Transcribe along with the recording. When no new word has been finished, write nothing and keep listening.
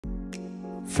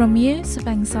From years of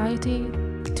anxiety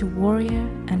to warrior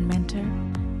and mentor,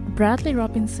 Bradley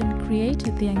Robinson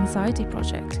created the Anxiety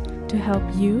Project to help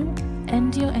you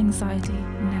end your anxiety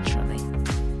naturally.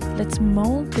 Let's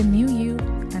mold the new you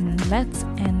and let's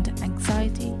end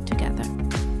anxiety together.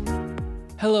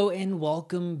 Hello and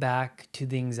welcome back to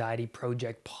the Anxiety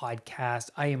Project podcast.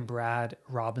 I am Brad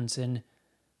Robinson.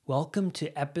 Welcome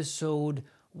to episode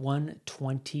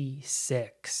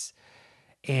 126.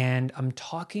 And I'm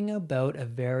talking about a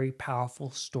very powerful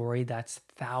story that's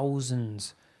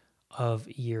thousands of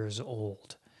years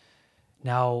old.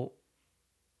 Now,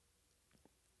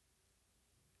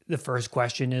 the first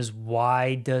question is,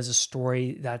 why does a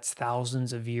story that's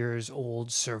thousands of years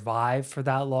old survive for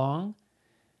that long?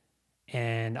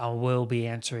 And I will be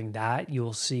answering that.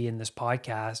 You'll see in this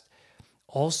podcast.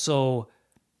 Also,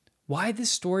 why this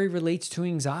story relates to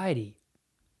anxiety.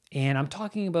 And I'm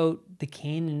talking about the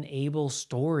Cain and Abel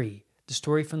story, the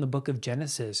story from the book of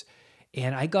Genesis.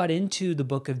 And I got into the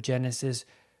book of Genesis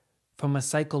from a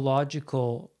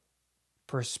psychological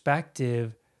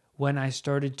perspective when I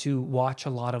started to watch a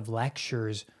lot of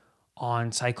lectures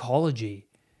on psychology.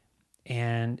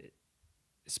 And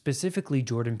specifically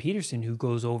Jordan Peterson, who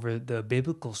goes over the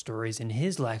biblical stories in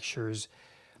his lectures,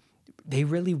 they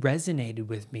really resonated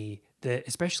with me,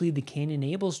 especially the Cain and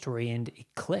Abel story, and it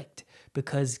clicked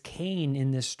because Cain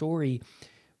in this story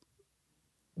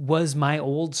was my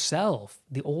old self,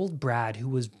 the old Brad who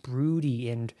was broody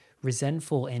and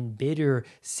resentful and bitter,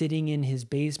 sitting in his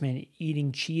basement,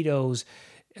 eating Cheetos,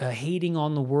 hating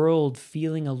on the world,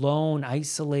 feeling alone,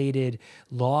 isolated,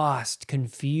 lost,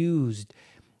 confused.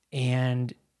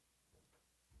 And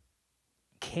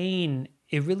Cain,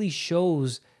 it really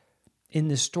shows in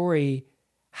the story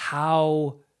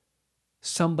how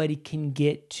somebody can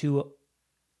get to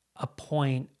a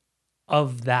point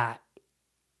of that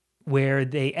where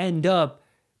they end up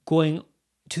going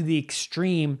to the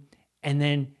extreme, and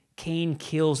then Cain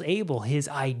kills Abel, his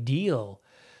ideal.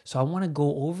 So I want to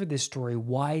go over this story,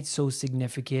 why it's so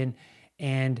significant,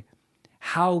 and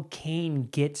how Cain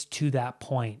gets to that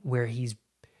point where he's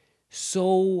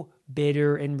so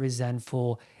bitter and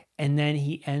resentful, and then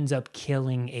he ends up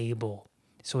killing Abel.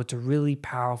 So it's a really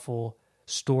powerful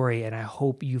story, and I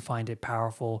hope you find it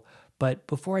powerful. But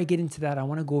before I get into that, I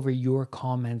want to go over your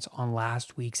comments on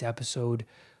last week's episode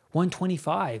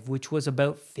 125, which was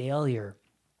about failure.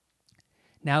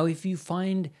 Now, if you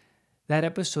find that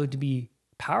episode to be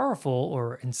powerful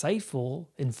or insightful,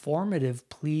 informative,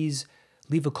 please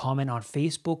leave a comment on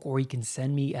Facebook, or you can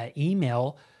send me an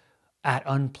email at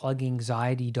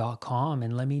unpluganxiety.com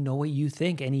and let me know what you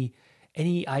think. Any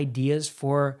ideas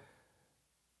for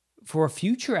a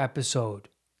future episode?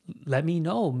 Let me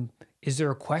know. Is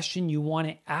there a question you want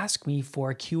to ask me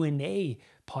for a Q&A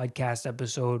podcast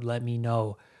episode? Let me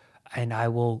know, and I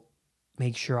will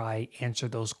make sure I answer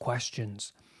those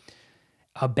questions.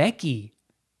 Becky,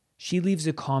 she leaves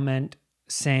a comment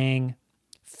saying,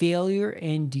 failure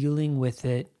and dealing with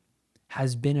it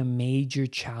has been a major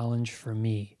challenge for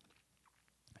me.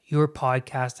 Your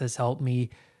podcast has helped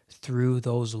me through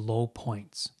those low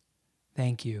points.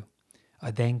 Thank you.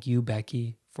 Thank you,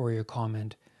 Becky, for your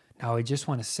comment. Now, I just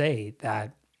want to say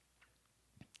that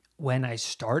when I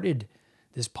started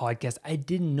this podcast, I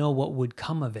didn't know what would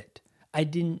come of it. I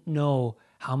didn't know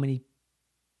how many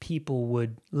people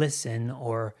would listen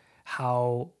or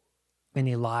how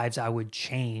many lives I would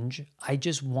change. I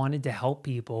just wanted to help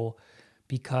people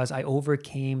because I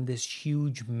overcame this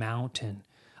huge mountain.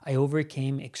 I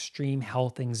overcame extreme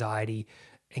health anxiety,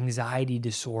 anxiety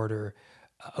disorder,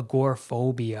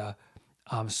 agoraphobia,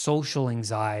 social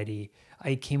anxiety.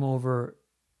 I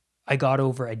got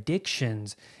over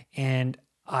addictions, and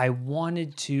I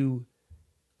wanted to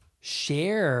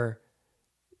share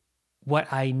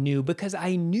what I knew because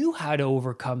I knew how to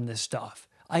overcome this stuff.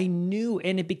 I knew,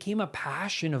 and it became a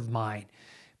passion of mine.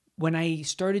 When I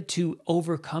started to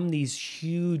overcome these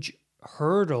huge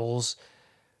hurdles,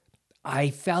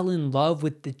 I fell in love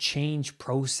with the change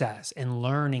process and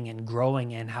learning and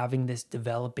growing and having this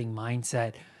developing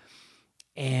mindset.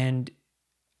 And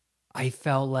I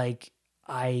felt like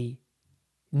I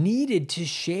needed to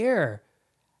share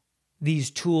these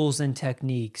tools and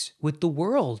techniques with the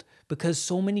world because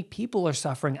so many people are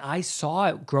suffering. I saw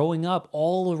it growing up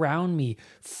all around me,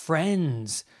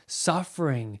 friends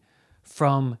suffering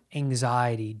from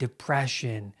anxiety,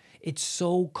 depression. It's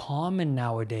so common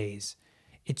nowadays.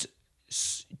 It's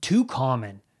too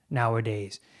common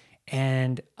nowadays.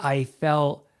 And I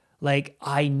felt like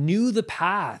I knew the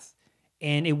path,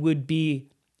 and it would be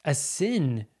a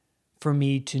sin for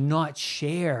me to not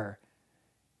share.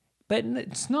 But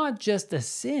it's not just a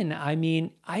sin. I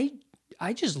mean, I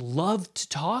I just love to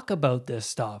talk about this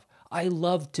stuff. I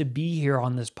love to be here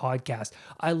on this podcast.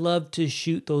 I love to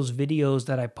shoot those videos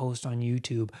that I post on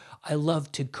YouTube. I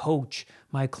love to coach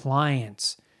my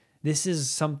clients. This is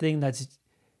something that's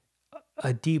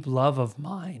a deep love of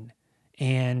mine.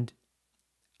 And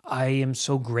I am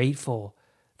so grateful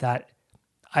that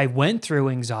I went through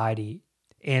anxiety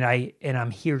and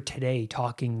I'm here today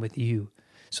talking with you.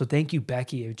 So thank you,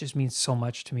 Becky. It just means so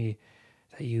much to me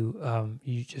that you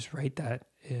just write that.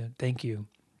 Thank you.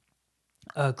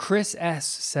 Chris S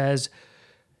says,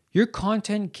 your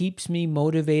content keeps me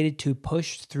motivated to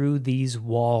push through these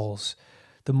walls.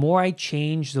 The more I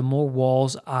change, the more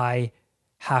walls I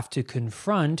have to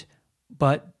confront,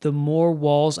 but the more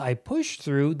walls I push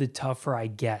through, the tougher I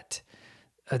get.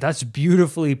 That's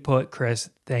beautifully put, Chris.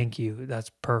 Thank you. That's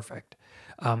perfect.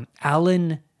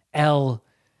 Alan L.,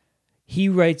 he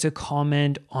writes a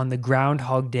comment on the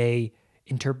Groundhog Day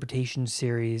interpretation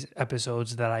series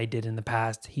episodes that I did in the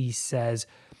past. He says,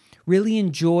 really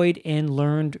enjoyed and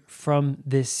learned from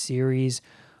this series.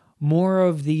 More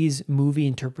of these movie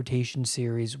interpretation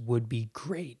series would be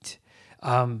great.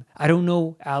 I don't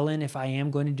know, Alan, if I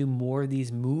am going to do more of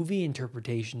these movie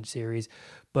interpretation series,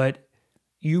 but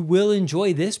you will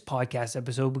enjoy this podcast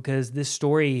episode because this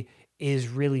story is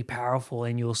really powerful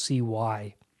and you'll see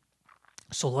why.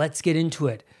 So let's get into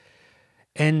it.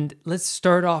 And let's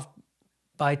start off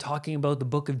by talking about the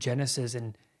book of Genesis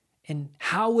and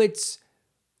how it's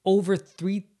over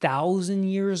 3,000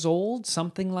 years old,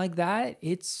 something like that.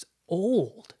 It's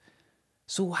old.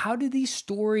 So how do these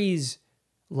stories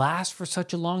last for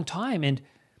such a long time? And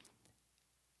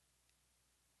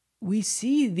we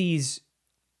see these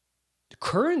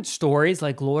current stories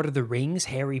like Lord of the Rings,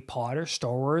 Harry Potter,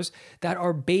 Star Wars, that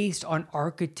are based on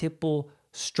archetypal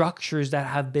structures that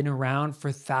have been around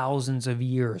for thousands of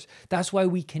years. That's why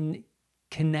we can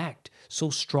connect so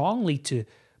strongly to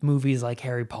movies like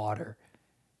Harry Potter,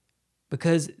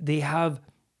 because they have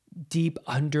deep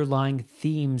underlying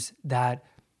themes that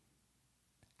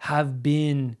have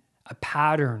been a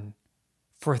pattern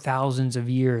for thousands of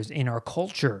years in our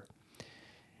culture.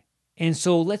 And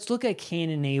so let's look at Cain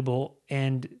and Abel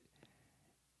and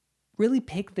really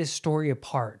pick this story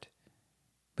apart,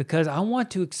 because I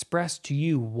want to express to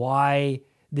you why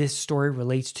this story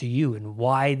relates to you and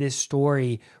why this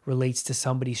story relates to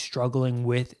somebody struggling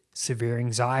with severe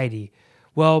anxiety.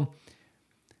 Well,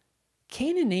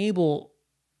 Cain and Abel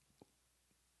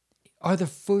are the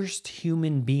first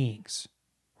human beings,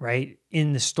 right,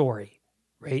 in the story,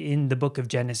 right, in the book of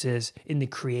Genesis, in the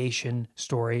creation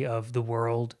story of the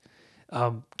world.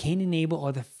 Cain and Abel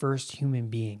are the first human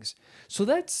beings. So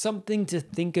that's something to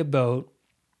think about.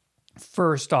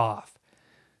 First off,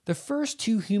 the first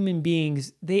two human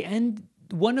beings,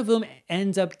 one of them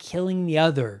ends up killing the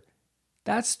other.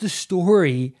 That's the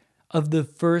story of the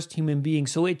first human being.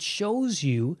 So it shows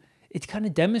you, it kind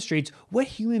of demonstrates what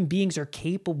human beings are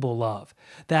capable of.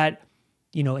 That,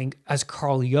 as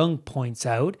Carl Jung points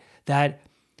out, that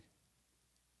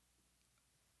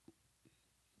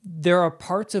there are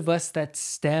parts of us that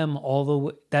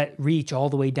that reach all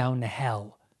the way down to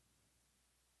hell.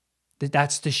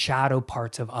 That's the shadow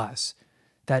parts of us,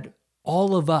 that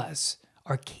all of us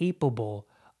are capable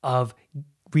of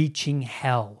reaching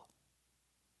hell,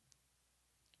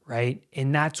 right?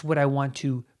 And that's what I want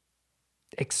to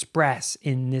express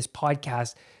in this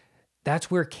podcast. That's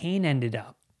where Cain ended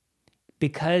up,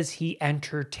 because he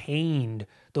entertained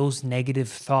those negative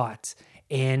thoughts.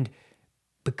 And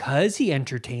because he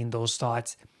entertained those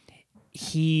thoughts,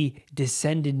 he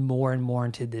descended more and more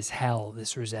into this hell,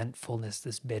 this resentfulness,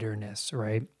 this bitterness,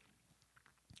 right?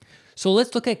 So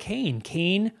let's look at Cain.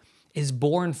 Cain is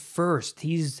born first.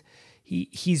 He's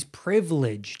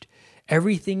privileged.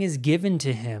 Everything is given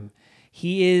to him.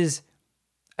 He is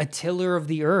a tiller of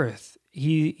the earth.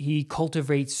 He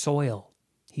cultivates soil.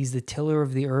 He's the tiller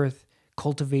of the earth,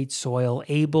 cultivates soil.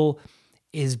 Abel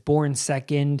is born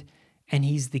second, and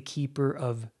he's the keeper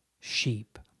of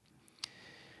sheep.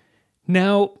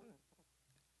 Now,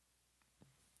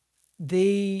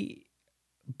 they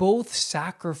both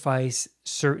sacrifice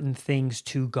certain things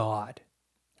to God,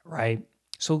 right?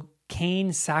 So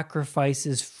Cain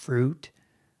sacrifices fruit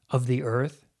of the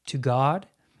earth to God.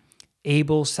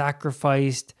 Abel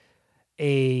sacrificed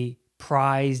a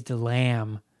prized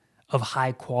lamb of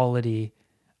high quality,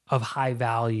 of high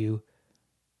value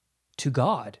to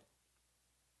God,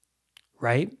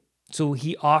 right? So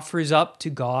he offers up to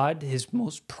God his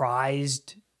most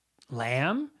prized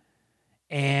lamb,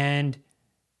 and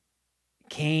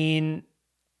Cain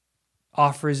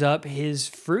offers up his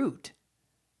fruit.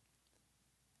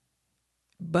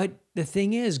 But the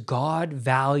thing is, God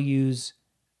values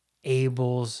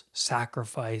Abel's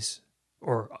sacrifice,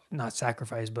 or not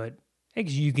sacrifice, but I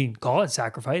guess you can call it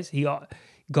sacrifice.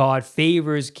 God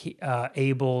favors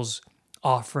Abel's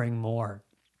offering more.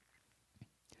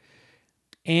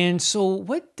 And so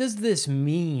what does this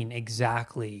mean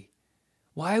exactly?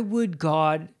 Why would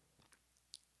God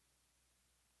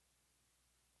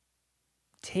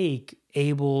take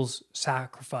Abel's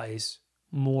sacrifice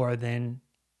more than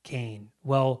Cain?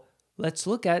 Well, let's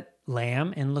look at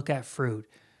lamb and look at fruit.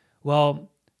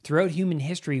 Well, throughout human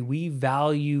history, we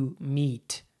value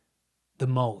meat the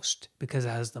most because it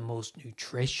has the most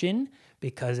nutrition,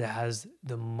 because it has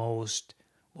the most,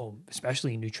 well,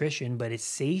 especially nutrition, but it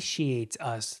satiates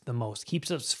us the most,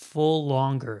 keeps us full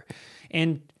longer.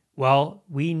 And, well,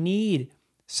 we need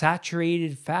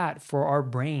saturated fat for our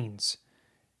brains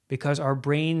because our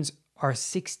brains are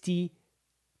 60%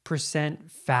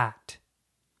 fat.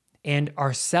 And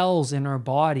our cells in our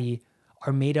body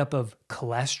are made up of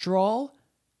cholesterol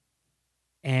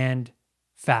and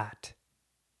fat,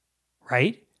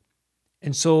 right?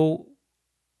 And so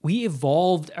we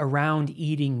evolved around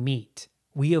eating meat.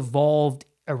 We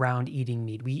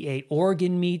ate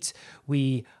organ meats,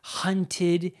 we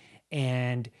hunted,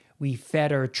 and we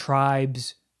fed our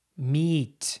tribes.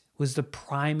 Meat was the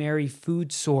primary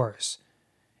food source.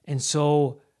 And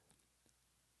so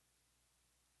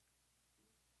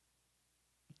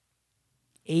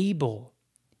Abel,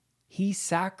 he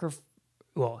sacrifices,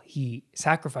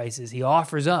 he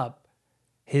offers up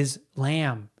his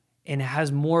lamb, and it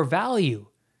has more value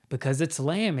because it's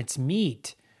lamb, it's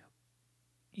meat.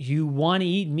 You want to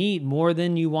eat meat more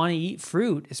than you want to eat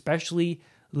fruit, especially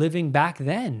living back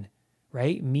then,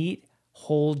 right? Meat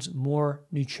holds more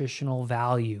nutritional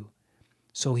value.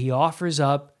 So he offers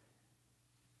up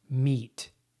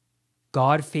meat.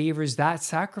 God favors that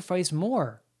sacrifice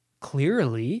more,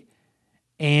 clearly.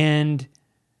 And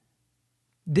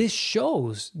this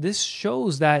shows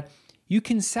that you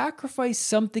can sacrifice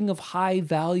something of high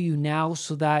value now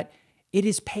so that it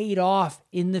is paid off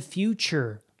in the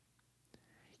future.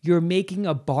 You're making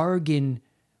a bargain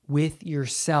with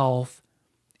yourself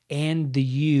and the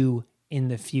you in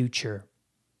the future.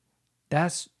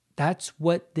 That's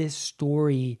what this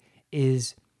story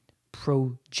is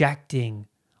projecting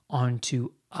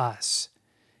onto us,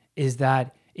 is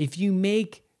that if you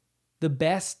make the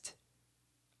best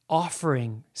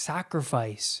offering,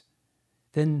 sacrifice,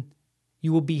 then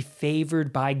you will be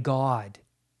favored by God.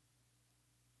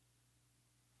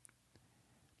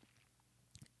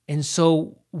 And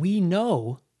so we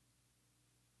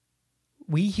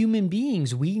human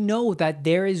beings, we know that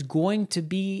there is going to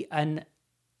be an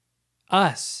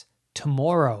us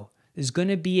tomorrow. There's going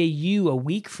to be a you a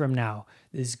week from now.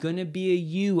 There's going to be a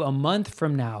you a month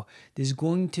from now. There's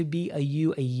going to be a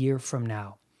you a year from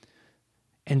now.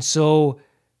 And so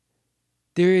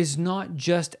there is not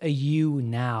just a you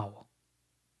now.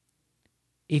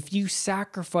 If you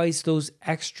sacrifice those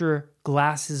extra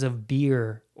glasses of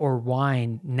beer or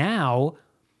wine now,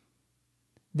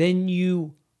 then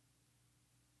the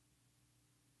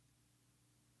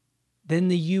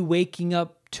you waking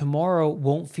up tomorrow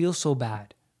won't feel so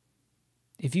bad.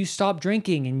 If you stop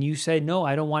drinking and you say, no,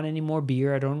 I don't want any more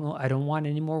beer, I don't want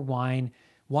any more wine,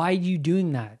 why are you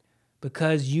doing that?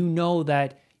 Because you know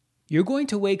that you're going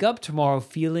to wake up tomorrow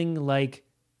feeling like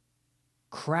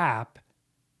crap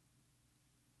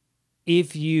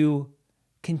if you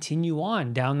continue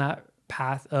on down that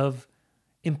path of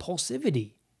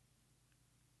impulsivity.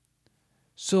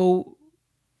 So,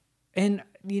 and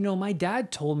my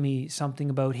dad told me something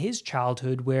about his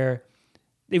childhood where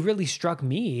it really struck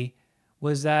me,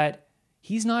 was that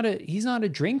he's not a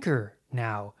drinker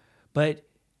now, but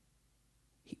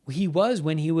he was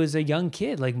when he was a young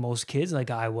kid, like most kids, like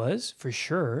I was, for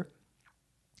sure.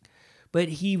 But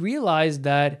he realized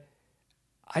that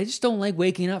I just don't like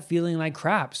waking up feeling like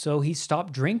crap. So he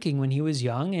stopped drinking when he was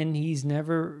young, and he's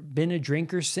never been a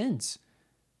drinker since.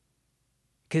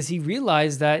 Because he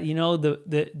realized that,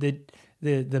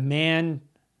 the man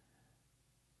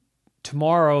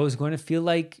tomorrow is going to feel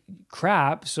like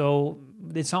crap, so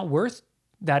it's not worth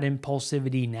that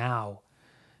impulsivity now.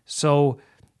 So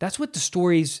that's what the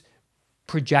story's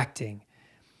projecting.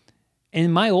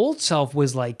 And my old self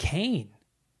was like Cain.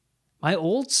 My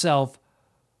old self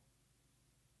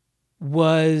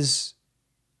was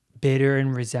bitter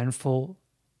and resentful.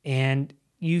 And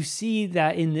you see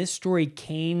that in this story,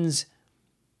 Cain's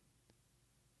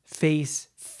face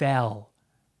fell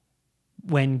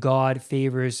when God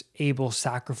favors Abel's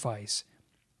sacrifice.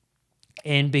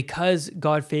 And because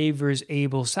God favors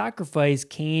Abel's sacrifice,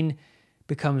 Cain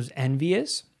becomes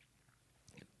envious,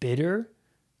 bitter,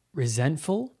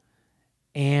 resentful,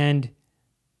 and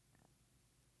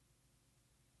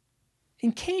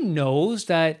And Cain knows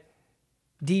that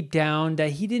deep down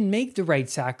that he didn't make the right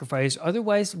sacrifice.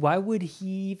 Otherwise, why would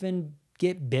he even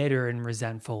get bitter and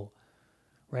resentful,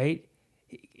 right?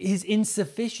 His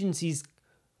insufficiencies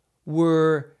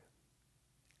were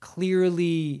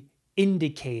clearly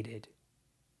indicated,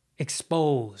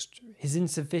 exposed. His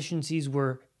insufficiencies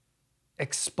were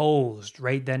exposed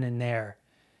right then and there.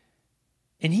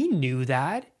 And he knew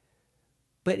that.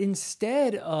 But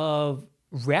instead of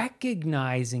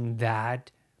recognizing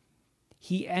that,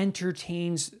 he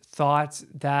entertains thoughts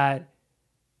that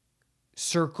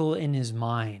circle in his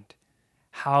mind.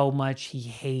 How much he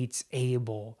hates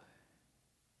Abel.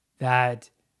 That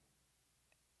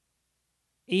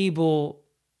Abel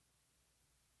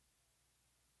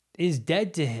is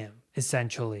dead to him,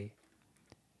 essentially.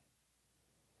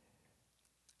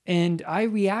 And I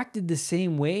reacted the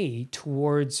same way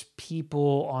towards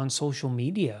people on social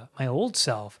media, my old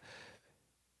self.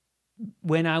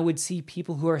 When I would see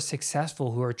people who are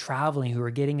successful, who are traveling, who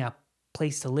are getting a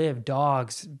place to live,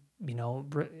 dogs,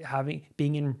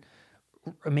 being in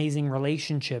amazing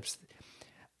relationships.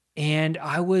 And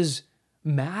I was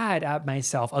mad at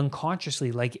myself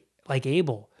unconsciously, like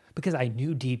Abel, because I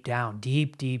knew deep down,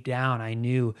 I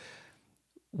knew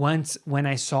when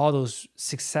I saw those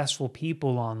successful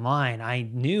people online, I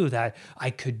knew that I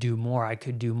could do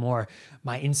more.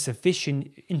 My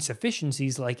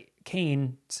insufficiencies, like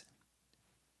Cain's,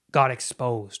 got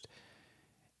exposed.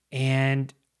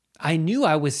 And I knew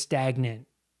I was stagnant.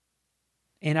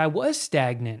 And I was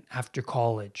stagnant after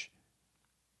college.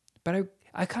 But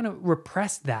I kind of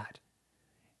repressed that.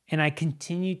 And I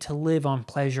continued to live on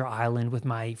Pleasure Island with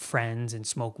my friends and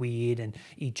smoke weed and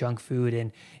eat junk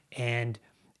food and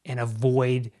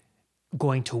avoid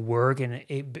going to work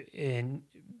and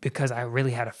because I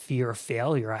really had a fear of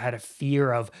failure. I had a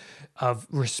fear of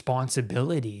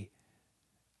responsibility.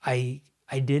 I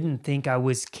didn't think I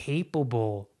was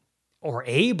capable or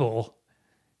able,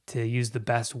 to use the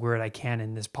best word I can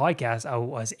in this podcast, I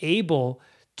was able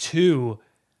to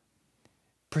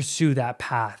pursue that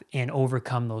path and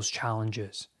overcome those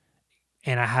challenges.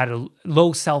 And I had a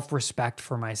low self-respect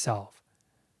for myself.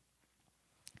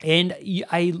 And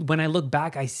when I look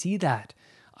back, I see that.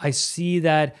 I see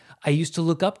that I used to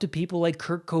look up to people like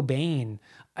Kurt Cobain.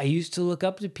 I used to look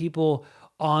up to people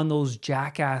on those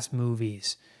Jackass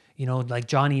movies, like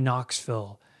Johnny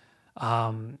Knoxville,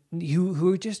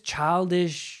 who are just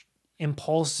childish,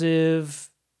 impulsive,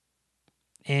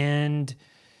 and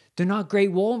they're not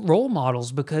great role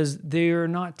models because they're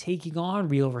not taking on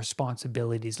real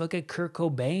responsibilities. Look at Kurt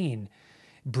Cobain,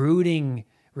 brooding,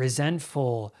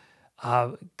 resentful,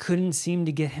 couldn't seem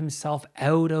to get himself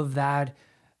out of that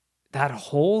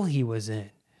hole he was in.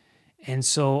 And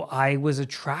so I was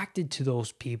attracted to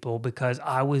those people because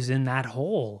I was in that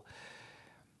hole.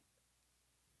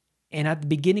 And at the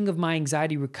beginning of my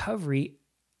anxiety recovery,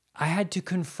 I had to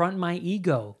confront my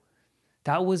ego.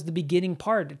 That was the beginning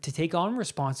part, to take on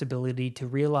responsibility, to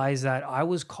realize that I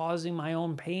was causing my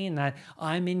own pain, that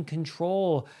I'm in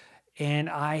control, and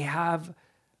I have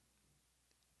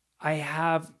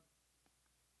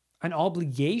an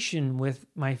obligation with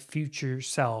my future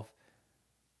self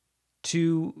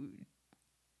to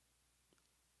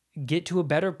get to a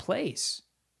better place.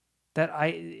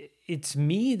 It's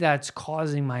me that's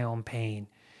causing my own pain.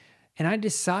 And I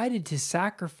decided to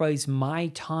sacrifice my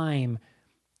time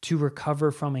to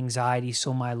recover from anxiety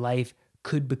so my life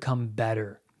could become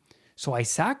better. So I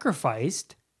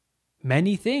sacrificed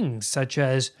many things, such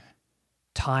as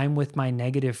time with my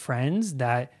negative friends,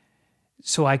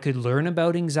 so I could learn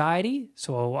about anxiety.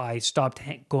 So I stopped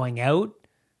going out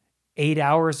 8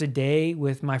 hours a day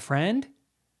with my friend,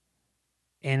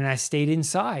 and I stayed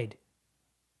inside,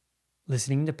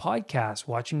 listening to podcasts,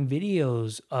 watching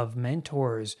videos of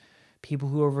mentors, people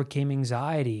who overcame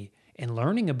anxiety, and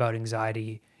learning about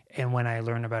anxiety. And when I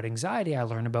learn about anxiety, I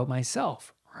learn about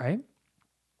myself, right?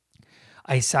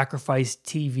 I sacrificed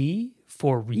TV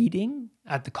for reading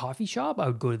at the coffee shop. I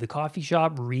would go to the coffee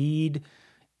shop, read,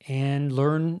 and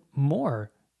learn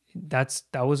more. That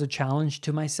was a challenge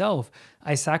to myself.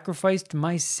 I sacrificed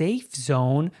my safe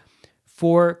zone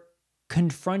for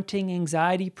confronting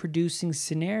anxiety-producing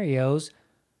scenarios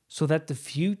so that the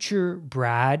future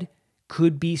Brad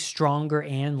could be stronger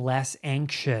and less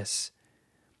anxious.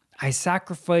 I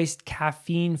sacrificed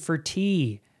caffeine for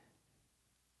tea,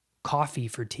 coffee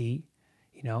for tea.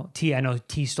 Tea, I know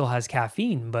tea still has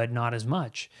caffeine, but not as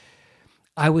much.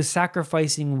 I was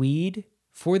sacrificing weed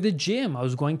for the gym. I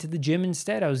was going to the gym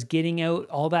instead. I was getting out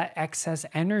all that excess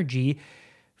energy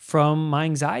from my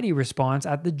anxiety response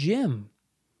at the gym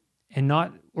and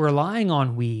not relying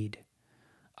on weed.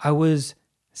 I was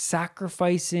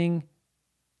sacrificing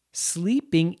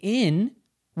sleeping in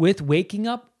with waking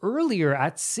up earlier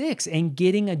at 6 and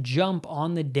getting a jump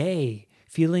on the day,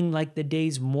 feeling like the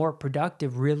day's more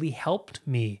productive really helped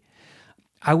me.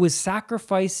 I was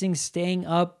sacrificing staying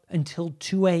up until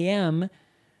 2 a.m.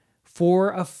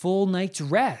 for a full night's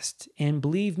rest. And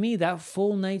believe me, that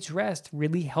full night's rest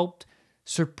really helped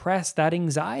suppress that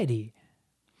anxiety.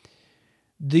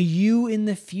 The you in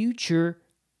the future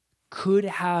could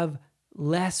have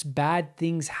less bad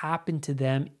things happen to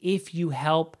them if you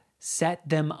help set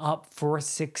them up for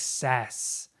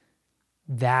success.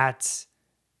 That's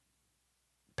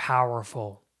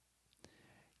powerful.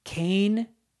 Cain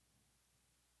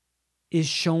is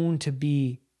shown to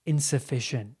be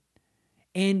insufficient,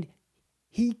 and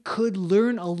he could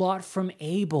learn a lot from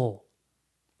Abel.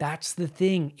 That's the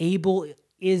thing. Abel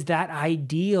is that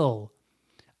ideal,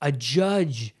 a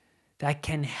judge that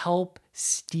can help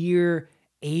steer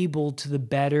Abel to the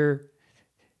better,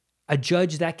 a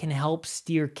judge that can help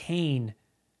steer Cain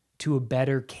to a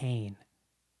better Cain.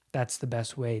 That's the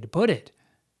best way to put it,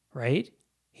 right?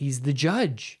 He's the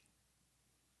judge.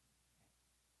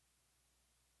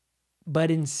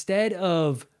 But instead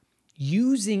of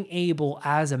using Abel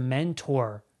as a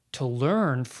mentor to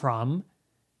learn from,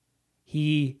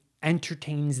 he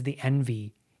entertains the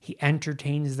envy. He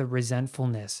entertains the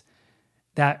resentfulness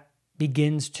that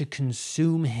begins to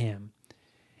consume him.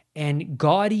 And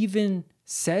God even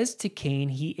says to Cain,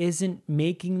 he isn't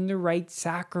making the right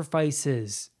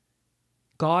sacrifices.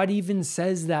 God even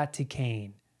says that to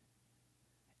Cain.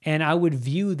 And I would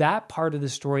view that part of the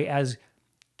story as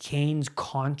Cain's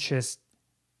conscience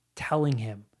telling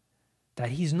him that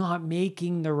he's not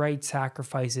making the right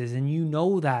sacrifices. And you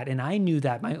know that. And I knew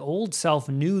that. My old self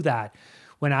knew that.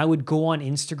 When I would go on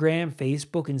Instagram,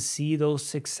 Facebook, and see those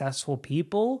successful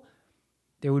people,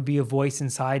 there would be a voice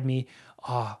inside me,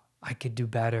 oh, I could do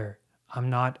better. I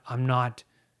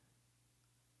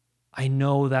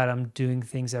know that I'm doing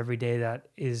things every day that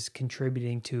is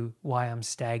contributing to why I'm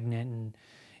stagnant. And,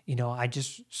 I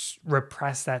just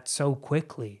repress that so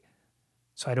quickly.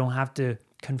 So I don't have to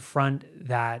confront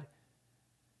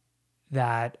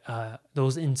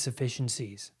those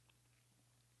insufficiencies.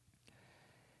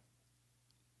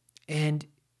 And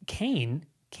Cain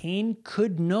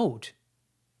could note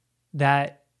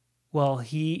that, well,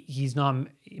 he's not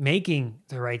making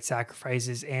the right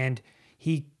sacrifices, and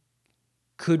he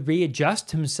could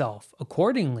readjust himself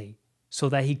accordingly so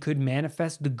that he could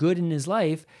manifest the good in his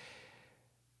life,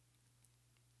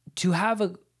 to have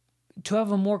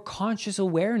a more conscious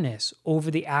awareness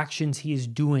over the actions he is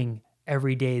doing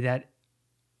every day that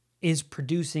is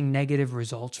producing negative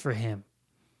results for him,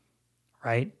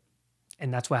 right?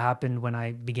 And that's what happened when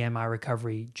I began my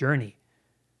recovery journey.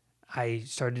 I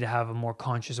started to have a more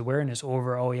conscious awareness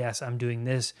over, oh yes, I'm doing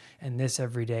this and this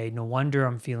every day. No wonder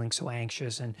I'm feeling so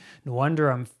anxious, and no wonder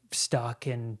I'm stuck,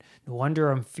 and no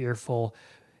wonder I'm fearful.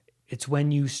 It's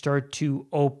when you start to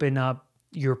open up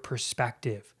your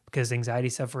perspective, because anxiety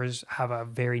sufferers have a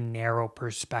very narrow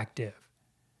perspective.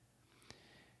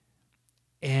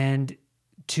 And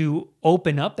to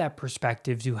open up that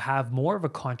perspective, to have more of a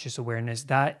conscious awareness,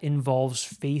 that involves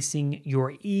facing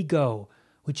your ego,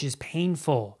 which is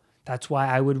painful. That's why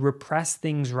I would repress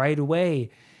things right away.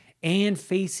 And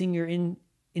facing your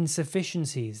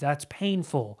insufficiencies, that's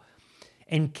painful.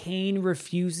 And Cain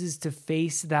refuses to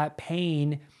face that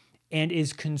pain and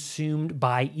is consumed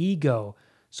by ego.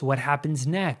 So what happens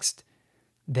next?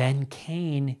 Then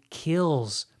Cain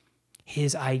kills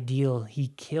his ideal. He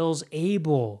kills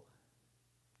Abel.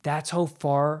 That's how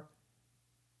far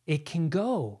it can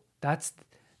go. That's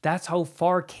how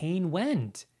far Cain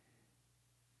went.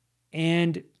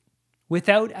 And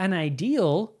without an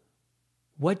ideal,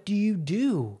 what do you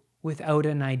do without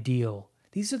an ideal?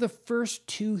 These are the first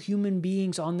two human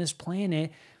beings on this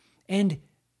planet, and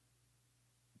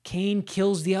Cain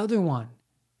kills the other one.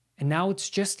 And now it's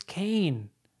just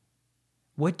Cain.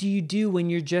 What do you do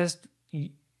when you're just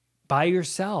by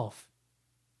yourself?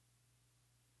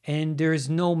 And there's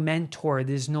no mentor,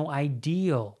 there's no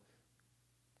ideal.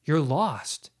 You're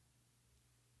lost.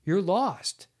 You're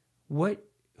lost.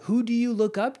 Who do you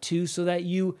look up to so that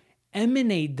you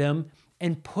emanate them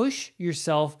and push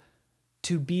yourself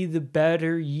to be the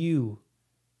better you?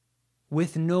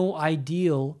 With no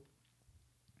ideal,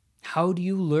 how do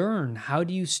you learn? How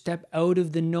do you step out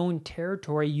of the known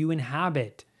territory you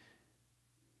inhabit?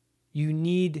 You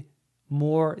need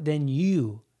more than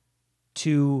you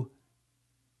to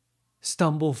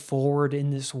stumble forward in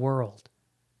this world.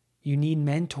 You need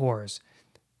mentors.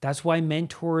 That's why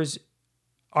mentors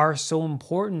are so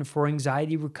important for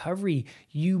anxiety recovery.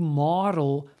 You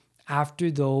model after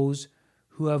those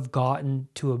who have gotten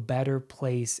to a better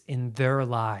place in their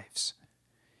lives.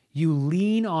 You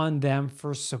lean on them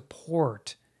for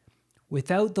support.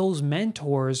 Without those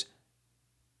mentors,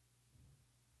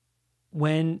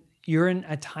 when you're in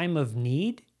a time of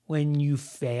need, when you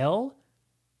fail,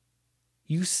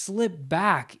 you slip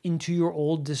back into your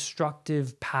old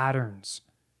destructive patterns.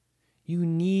 You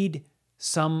need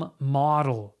some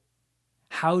model.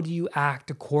 How do you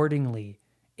act accordingly?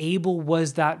 Abel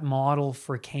was that model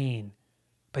for Cain,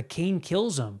 but Cain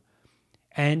kills him.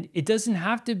 And it doesn't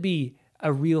have to be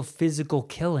a real physical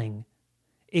killing.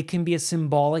 It can be a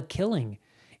symbolic killing.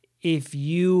 If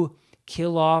you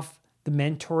kill off the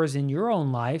mentors in your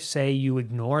own life, say you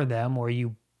ignore them, or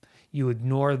you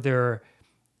ignore their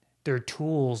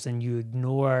tools, and you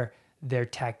ignore their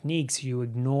techniques, you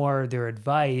ignore their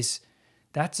advice,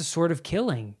 that's a sort of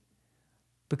killing.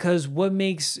 Because what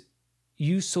makes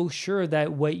you so sure that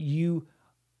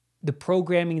the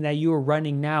programming that you are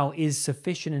running now is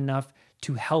sufficient enough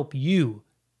to help you?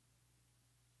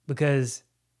 Because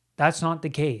that's not the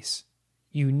case.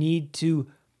 You need to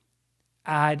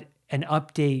add and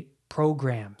update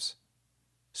programs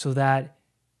so that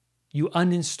you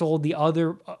uninstall the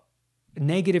other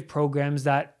negative programs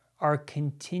that are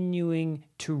continuing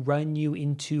to run you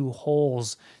into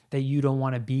holes that you don't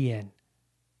want to be in.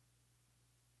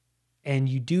 And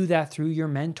you do that through your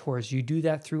mentors. You do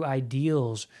that through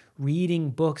ideals,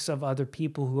 reading books of other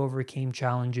people who overcame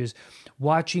challenges,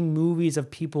 watching movies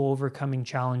of people overcoming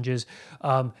challenges,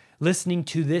 listening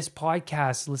to this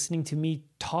podcast, listening to me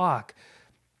talk,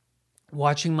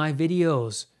 watching my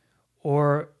videos,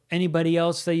 or anybody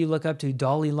else that you look up to,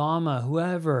 Dalai Lama,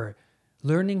 whoever,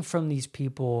 learning from these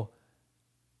people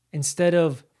instead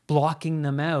of blocking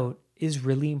them out is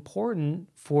really important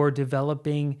for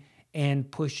developing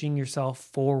and pushing yourself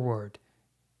forward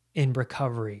in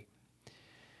recovery.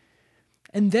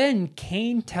 And then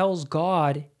Cain tells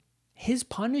God his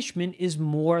punishment is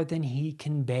more than he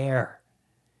can bear.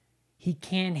 He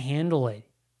can't handle it.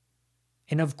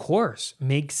 And of course,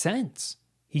 makes sense.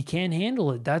 He can't handle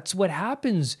it. That's what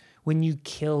happens when you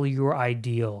kill your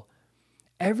ideal.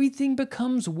 Everything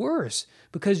becomes worse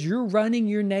because you're running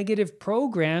your negative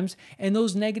programs, and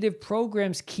those negative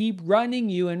programs keep running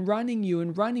you and running you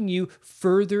and running you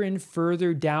further and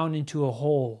further down into a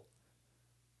hole.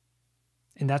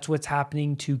 And that's what's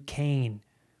happening to Cain.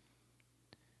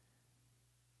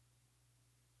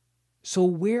 So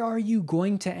where are you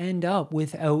going to end up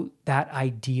without that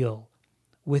ideal?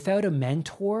 Without a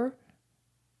mentor?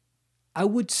 I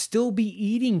would still be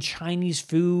eating Chinese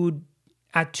food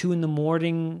at 2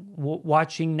 a.m,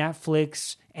 watching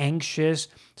Netflix, anxious,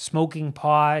 smoking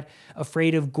pot,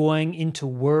 afraid of going into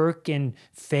work and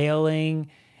failing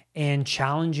and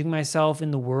challenging myself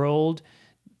in the world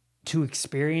to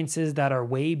experiences that are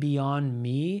way beyond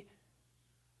me.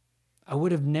 I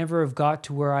would have never have got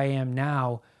to where I am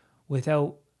now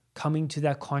without coming to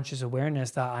that conscious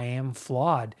awareness that I am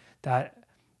flawed, that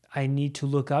I need to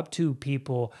look up to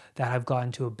people that have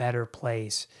gotten to a better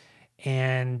place.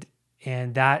 And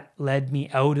that led me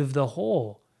out of the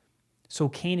hole. So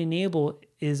Cain and Abel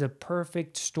is a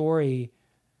perfect story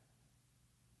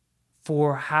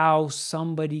for how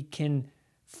somebody can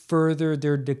further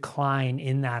their decline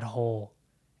in that hole.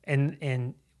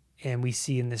 And we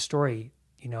see in this story,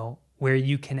 where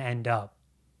you can end up.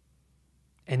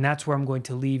 And that's where I'm going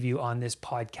to leave you on this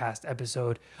podcast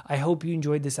episode. I hope you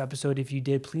enjoyed this episode. If you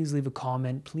did, please leave a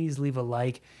comment, please leave a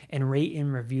like, and rate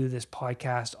and review this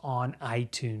podcast on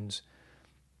iTunes.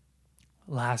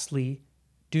 Lastly,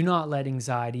 do not let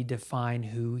anxiety define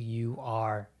who you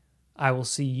are. I will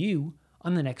see you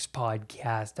on the next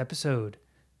podcast episode.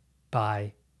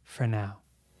 Bye for now.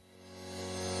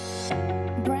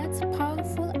 Brad's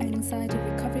powerful anxiety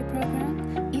recovery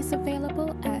program is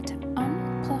available at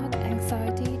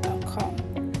unpluganxiety.com.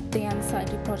 The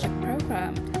Anxiety Project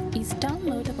program is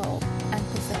downloadable and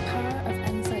puts the power of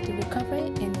anxiety recovery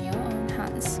in your own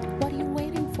hands. What are you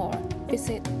waiting for?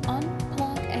 Visit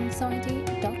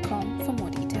unpluganxiety.com for more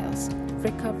details.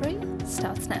 Recovery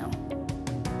starts now.